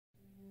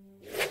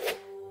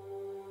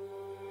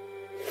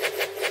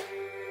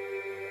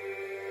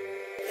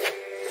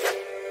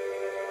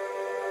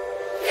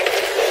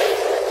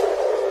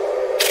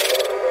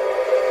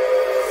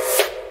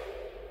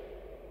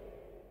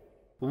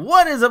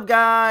What is up,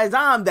 guys?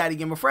 I'm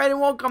DaddyGamerFred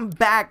and welcome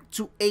back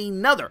to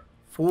another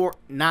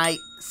Fortnite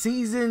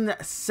Season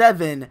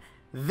 7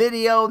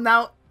 video.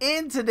 Now,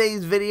 in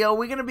today's video,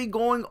 we're going to be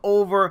going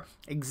over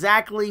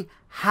exactly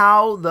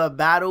how the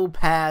Battle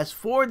Pass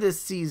for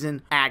this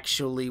season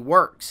actually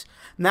works.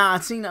 Now,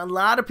 I've seen a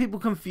lot of people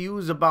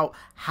confused about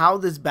how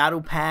this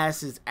Battle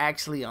Pass is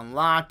actually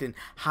unlocked and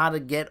how to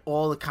get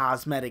all the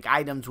cosmetic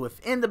items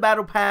within the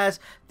Battle Pass.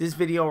 This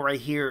video right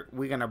here,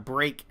 we're going to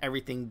break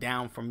everything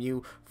down from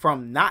you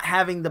from not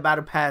having the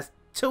Battle Pass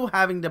to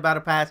having the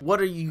Battle Pass,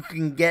 what you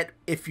can get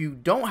if you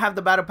don't have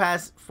the Battle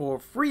Pass for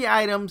free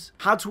items,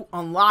 how to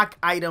unlock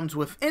items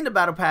within the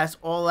Battle Pass,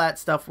 all that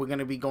stuff we're going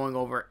to be going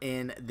over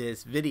in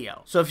this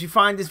video. So if you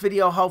find this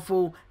video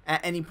helpful at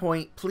any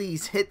point,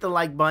 please hit the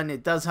like button.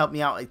 It does help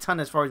me out a ton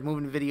as far as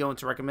moving the video and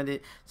to recommend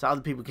it so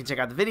other people can check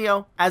out the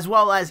video, as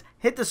well as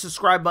hit the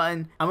subscribe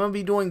button. I'm going to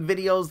be doing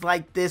videos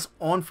like this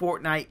on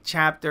Fortnite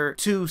Chapter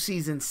 2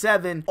 Season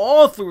 7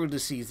 all through the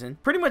season.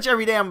 Pretty much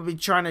every day I'm going to be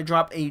trying to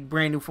drop a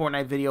brand new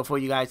Fortnite video for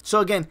you guys. So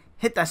again,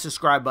 hit that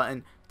subscribe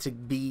button to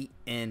be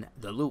in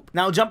the loop.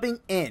 Now, jumping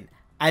in,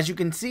 as you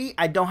can see,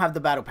 I don't have the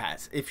Battle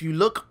Pass. If you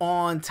look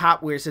on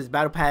top where it says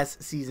Battle Pass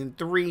Season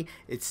 3,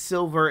 it's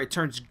silver. It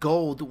turns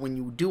gold when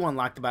you do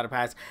unlock the Battle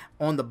Pass.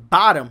 On the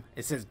bottom,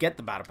 it says get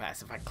the Battle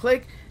Pass. If I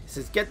click, it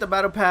says get the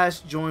Battle Pass,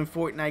 join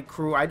Fortnite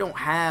crew. I don't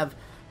have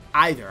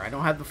either. I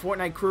don't have the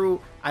Fortnite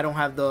crew. I don't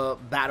have the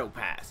Battle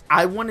Pass.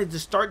 I wanted to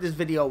start this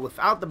video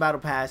without the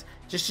Battle Pass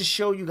just to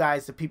show you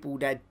guys, the people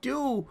that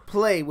do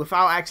play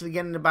without actually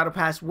getting the Battle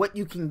Pass, what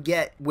you can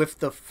get with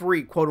the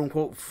free,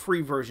 quote-unquote,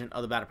 free version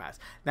of the Battle Pass.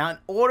 Now, in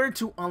order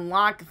to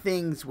unlock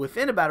things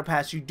within the Battle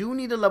Pass, you do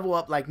need to level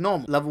up like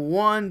normal. Level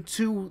 1,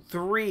 2,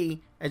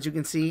 3. As you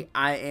can see,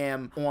 I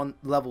am on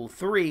level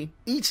 3.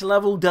 Each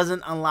level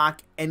doesn't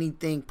unlock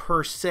anything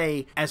per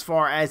se as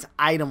far as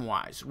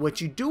item-wise.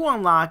 What you do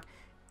unlock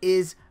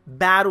is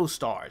battle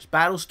stars.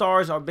 Battle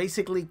stars are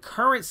basically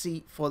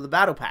currency for the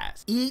Battle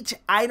Pass. Each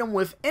item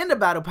within the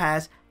Battle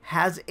Pass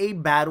has a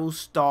battle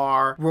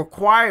star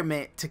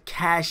requirement to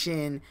cash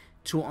in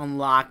to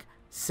unlock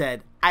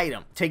said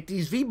item. Take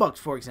these V-Bucks,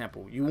 for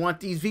example. You want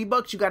these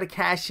V-Bucks, you got to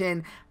cash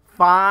in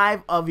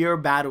 5 of your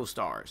battle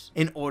stars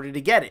in order to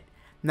get it.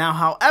 Now,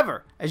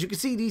 however, as you can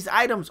see, these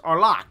items are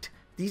locked.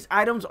 These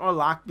items are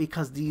locked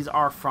because these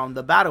are from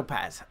the Battle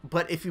Pass.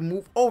 But if you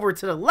move over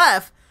to the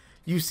left,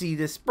 you see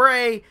this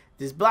spray,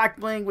 this black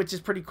bling, which is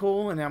pretty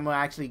cool, and I'm going to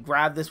actually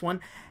grab this one,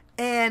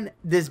 and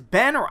this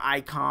banner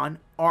icon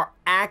are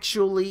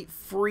actually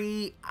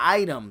free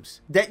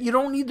items that you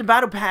don't need the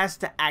Battle Pass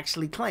to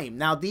actually claim.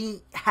 Now,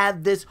 they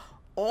have this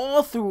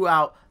all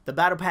throughout the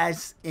Battle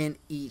Pass. In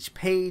each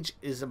page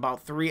is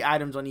about 3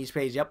 items on each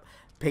page. Yep,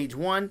 page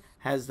 1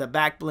 has the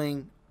back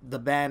bling, the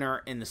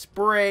banner, and the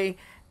spray.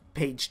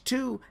 Page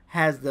 2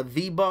 has the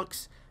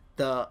V-Bucks,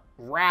 the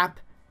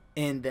wrap,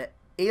 and the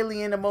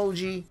alien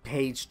emoji.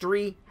 Page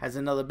 3 has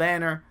another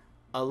banner,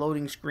 a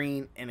loading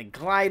screen, and a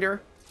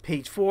glider.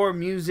 Page 4,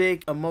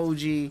 music,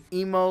 emoji,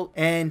 emote,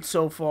 and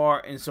so far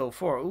and so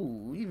forth.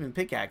 Ooh, even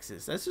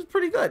pickaxes. This is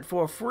pretty good.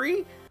 For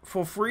free,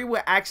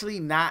 we're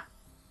actually not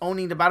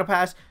owning the Battle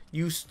Pass.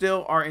 You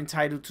still are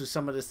entitled to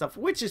some of this stuff,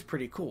 which is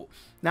pretty cool.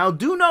 Now,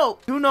 do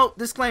note,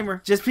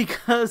 disclaimer, just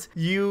because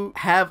you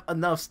have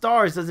enough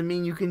stars doesn't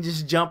mean you can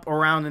just jump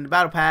around in the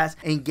Battle Pass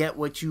and get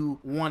what you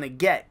want to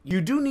get. You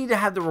do need to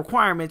have the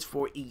requirements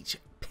for each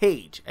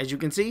page. As you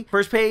can see,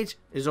 first page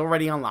is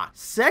already unlocked.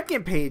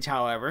 Second page,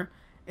 however,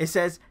 it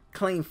says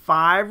claim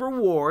 5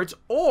 rewards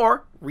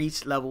or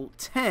reach level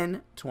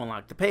 10 to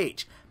unlock the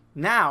page.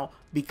 Now,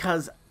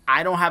 because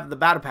I don't have the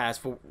Battle Pass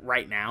for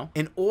right now,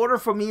 in order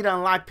for me to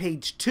unlock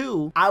page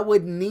 2, I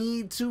would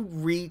need to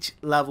reach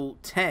level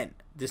 10.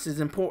 This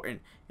is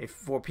important. If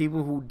for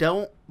people who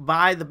don't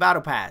buy the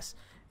Battle Pass,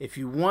 if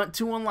you want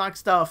to unlock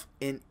stuff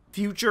in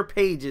future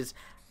pages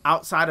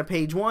outside of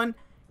page 1,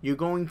 you're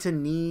going to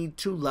need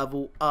to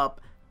level up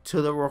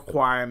to the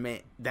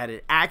requirement that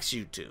it asks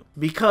you to,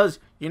 because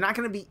you're not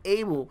going to be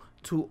able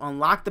to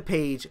unlock the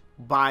page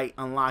by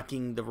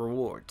unlocking the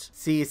rewards.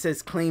 See, it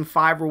says claim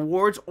 5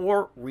 rewards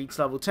or reach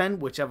level 10,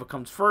 whichever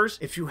comes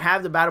first. If you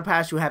have the Battle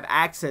Pass, you have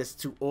access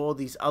to all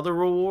these other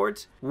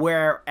rewards,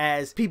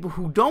 whereas people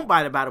who don't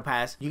buy the Battle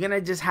Pass, you're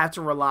gonna just have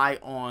to rely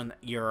on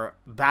your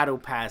Battle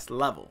Pass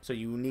level. So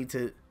you need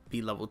to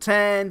be level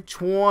 10,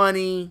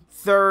 20,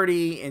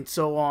 30, and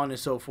so on and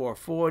so forth.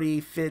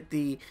 40,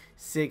 50,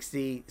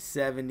 60,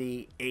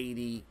 70,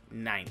 80,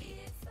 90.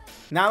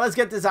 Now, let's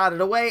get this out of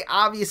the way.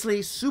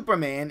 Obviously,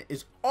 Superman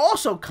is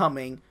also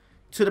coming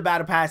to the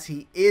Battle Pass.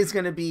 He is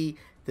going to be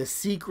the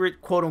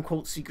secret,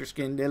 quote-unquote, secret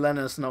skin. They're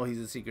letting us know he's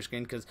a secret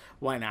skin because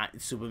why not?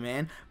 It's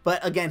Superman.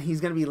 But again,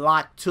 he's going to be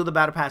locked to the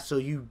Battle Pass, so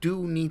you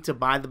do need to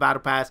buy the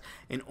Battle Pass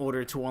in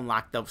order to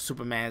unlock the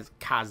Superman's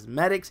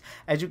cosmetics.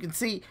 As you can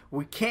see,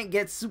 we can't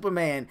get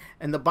Superman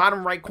in the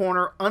bottom right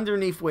corner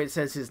underneath where it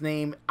says his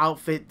name,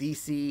 outfit,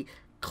 DC,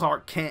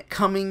 Clark Kent,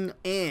 coming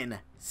in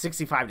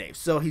 65 days.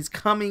 So he's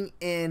coming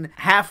in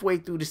halfway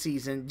through the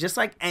season, just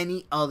like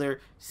any other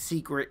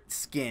secret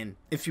skin.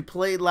 If you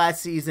played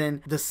last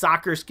season, the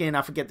soccer skin,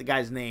 I forget the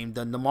guy's name,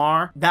 the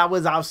Neymar, that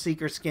was our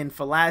secret skin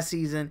for last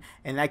season,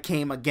 and that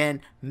came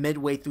again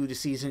midway through the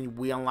season.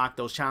 We unlocked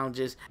those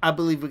challenges. I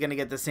believe we're going to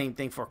get the same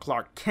thing for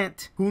Clark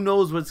Kent. Who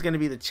knows what's going to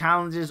be the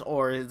challenges,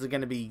 or is it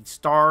going to be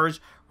stars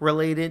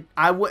related?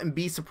 I wouldn't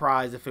be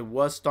surprised if it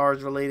was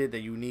stars related,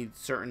 that you need a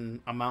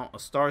certain amount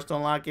of stars to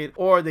unlock it,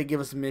 or they give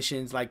us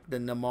missions like the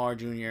Neymar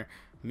Jr.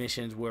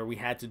 missions where we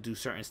had to do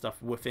certain stuff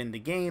within the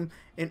game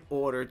in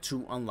order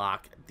to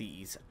unlock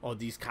these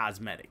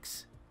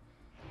cosmetics.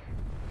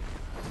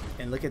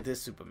 And look at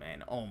this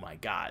Superman. Oh my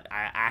god,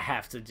 I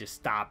have to just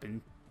stop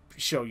and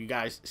show you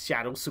guys.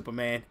 Shadow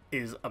Superman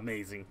is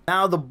amazing.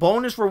 Now the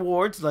bonus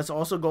rewards, let's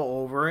also go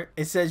over it.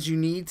 It says you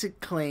need to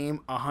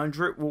claim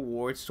 100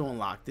 rewards to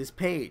unlock this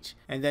page,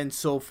 and then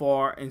so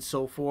far and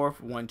so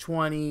forth,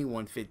 120,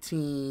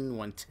 115,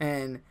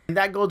 110, and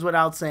that goes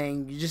without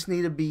saying. You just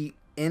need to be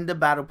in the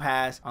battle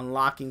pass,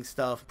 unlocking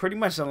stuff, pretty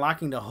much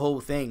unlocking the whole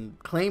thing.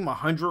 Claim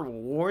 100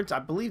 rewards. I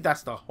believe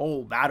that's the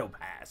whole battle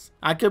pass.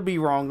 I could be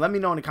wrong. Let me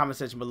know in the comment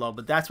section below,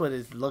 but that's what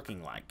it's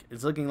looking like.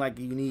 It's looking like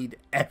you need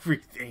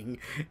everything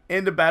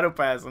in the battle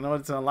pass in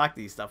order to unlock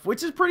these stuff,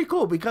 which is pretty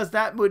cool, because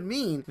that would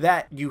mean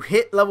that you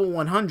hit level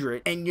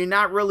 100 and you're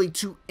not really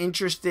too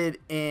interested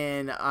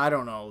in, I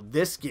don't know,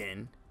 this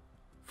skin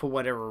for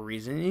whatever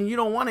reason, and you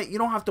don't want it. You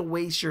don't have to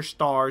waste your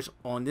stars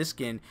on this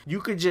skin.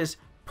 You could just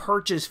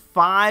purchase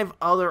 5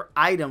 other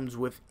items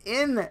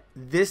within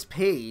this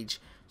page.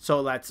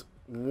 So that's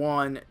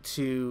 1,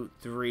 2,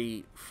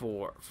 3,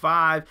 4,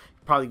 5.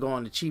 Probably go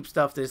on the cheap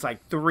stuff. There's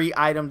like 3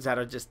 items that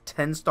are just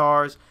 10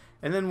 stars,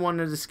 and then one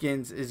of the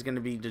skins is going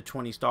to be the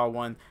 20-star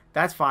one.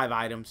 That's 5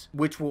 items,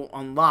 which will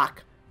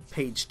unlock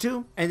page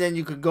 2, and then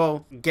you could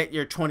go get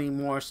your 20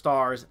 more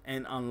stars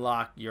and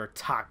unlock your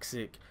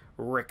toxic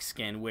Rick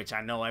skin, which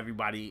I know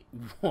everybody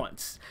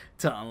wants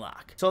to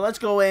unlock. So let's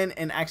go in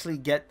and actually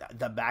get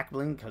the back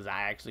bling, because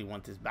I actually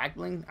want this back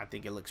bling. I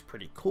think it looks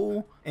pretty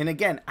cool. And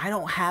again, I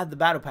don't have the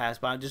battle pass,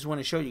 but I just want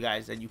to show you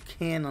guys that you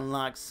can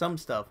unlock some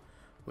stuff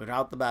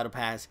without the battle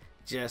pass,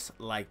 just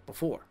like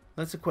before.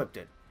 Let's equip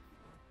it.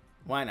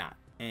 Why not?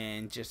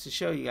 And just to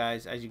show you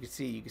guys, as you can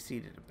see it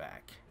in the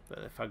back. But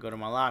if I go to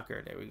my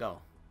locker, there we go.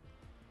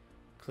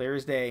 Clear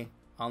as day,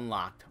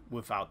 unlocked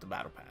without the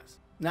battle pass.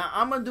 Now,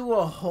 I'm going to do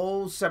a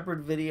whole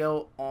separate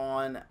video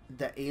on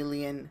the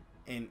alien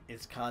and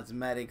its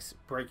cosmetics,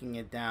 breaking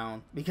it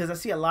down, because I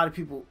see a lot of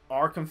people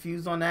are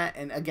confused on that.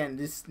 And again,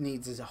 this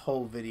needs a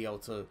whole video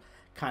to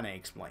kind of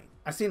explain.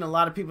 I've seen a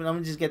lot of people, let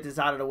me just get this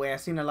out of the way.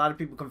 I've seen a lot of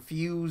people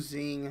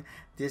confusing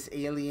this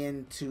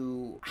alien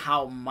to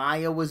how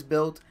Maya was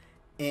built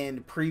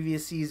in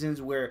previous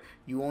seasons, where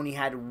you only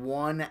had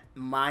one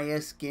Maya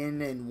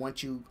skin, and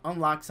once you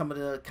unlocked some of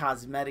the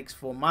cosmetics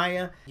for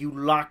Maya, you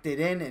locked it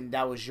in and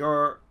that was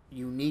your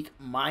unique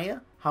Maya.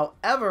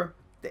 However,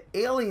 the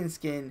alien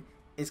skin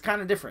is kind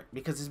of different,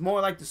 because it's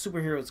more like the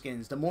superhero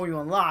skins. The more you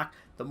unlock,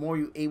 the more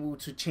you're able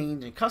to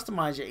change and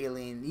customize your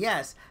alien,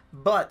 yes,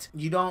 but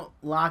you don't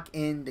lock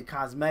in the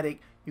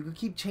cosmetic. You can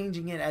keep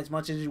changing it as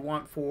much as you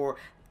want for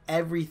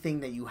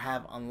everything that you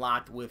have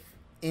unlocked with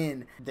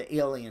in the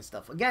alien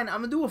stuff. Again,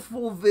 I'm gonna do a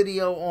full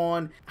video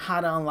on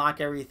how to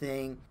unlock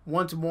everything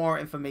once more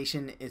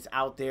information is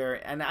out there,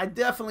 and I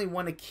definitely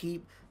want to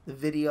keep the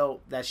video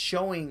that's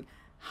showing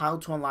how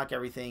to unlock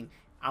everything.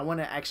 I want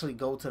to actually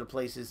go to the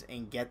places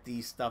and get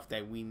these stuff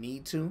that we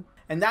need to,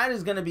 and that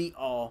is going to be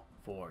all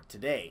for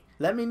today.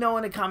 Let me know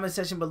in the comment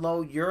section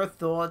below your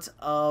thoughts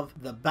of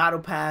the battle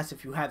pass.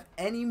 If you have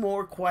any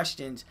more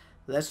questions,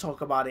 let's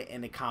talk about it in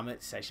the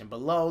comment section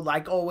below.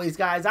 Like always,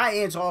 guys, I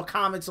answer all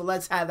comments, so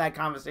let's have that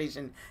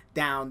conversation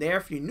down there.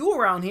 If you're new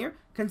around here,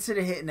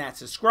 consider hitting that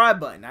subscribe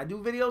button. I do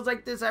videos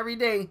like this every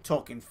day,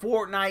 talking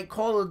Fortnite,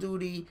 Call of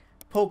Duty,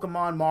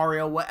 Pokemon,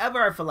 Mario,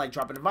 whatever I feel like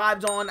dropping the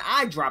vibes on,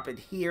 I drop it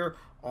here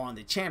on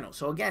the channel.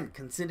 So again,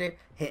 consider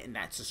hitting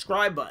that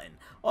subscribe button.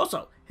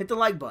 Also, hit the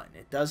like button.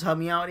 It does help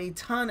me out a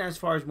ton as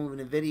far as moving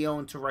the video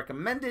and to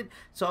recommend it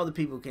so other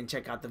people can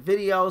check out the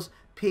videos.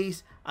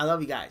 Peace. I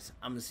love you guys.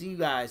 I'm going to see you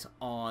guys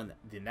on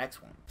the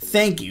next one.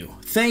 Thank you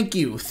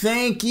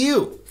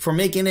for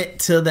making it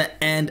to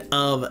the end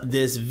of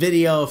this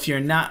video. If you're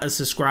not a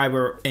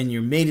subscriber and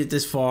you made it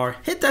this far,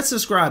 hit that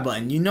subscribe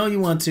button. You know you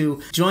want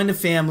to. Join the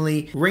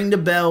family. Ring the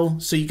bell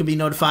so you can be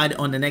notified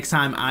on the next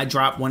time I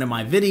drop one of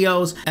my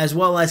videos, as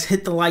well as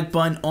hit the like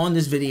button on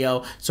this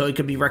video so it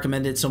could be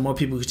recommended so more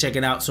people can check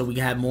it out, so we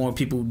can have more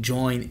people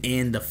join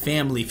in the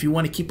family. If you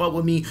want to keep up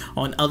with me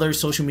on other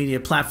social media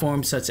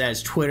platforms such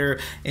as Twitter,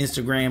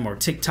 Instagram, or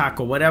TikTok,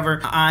 or whatever,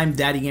 I'm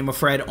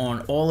DaddyGamerFred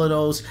on all of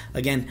those.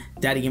 Again,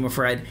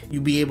 DaddyGamerFred.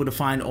 You'll be able to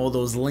find all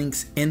those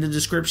links in the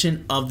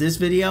description of this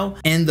video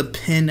and the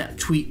pinned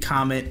tweet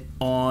comment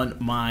on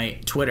my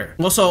Twitter.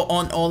 Also,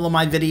 on all of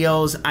my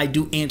videos, I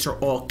do answer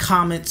all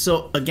comments.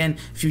 So again,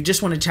 if you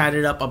just want to chat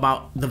it up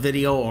about the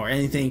video or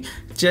anything,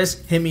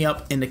 just hit me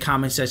up in the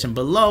comment section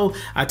below.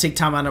 I take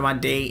time out of my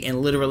day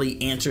and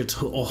literally answer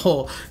to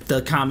all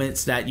the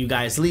comments that you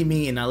guys leave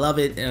me, and I love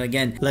it. And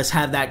again, let's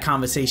have that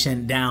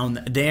conversation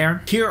down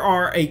there. Here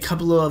are a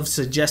couple of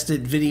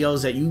suggested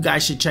videos that you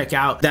guys should check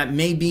out that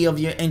may be of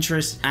your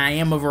interest. I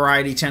am a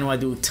variety channel. I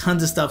do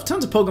tons of stuff,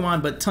 tons of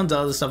Pokemon, but tons of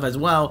other stuff as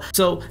well.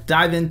 So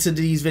dive into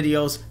these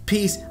videos.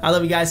 Peace. I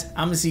love you guys.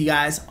 I'm gonna see you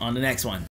guys on the next one.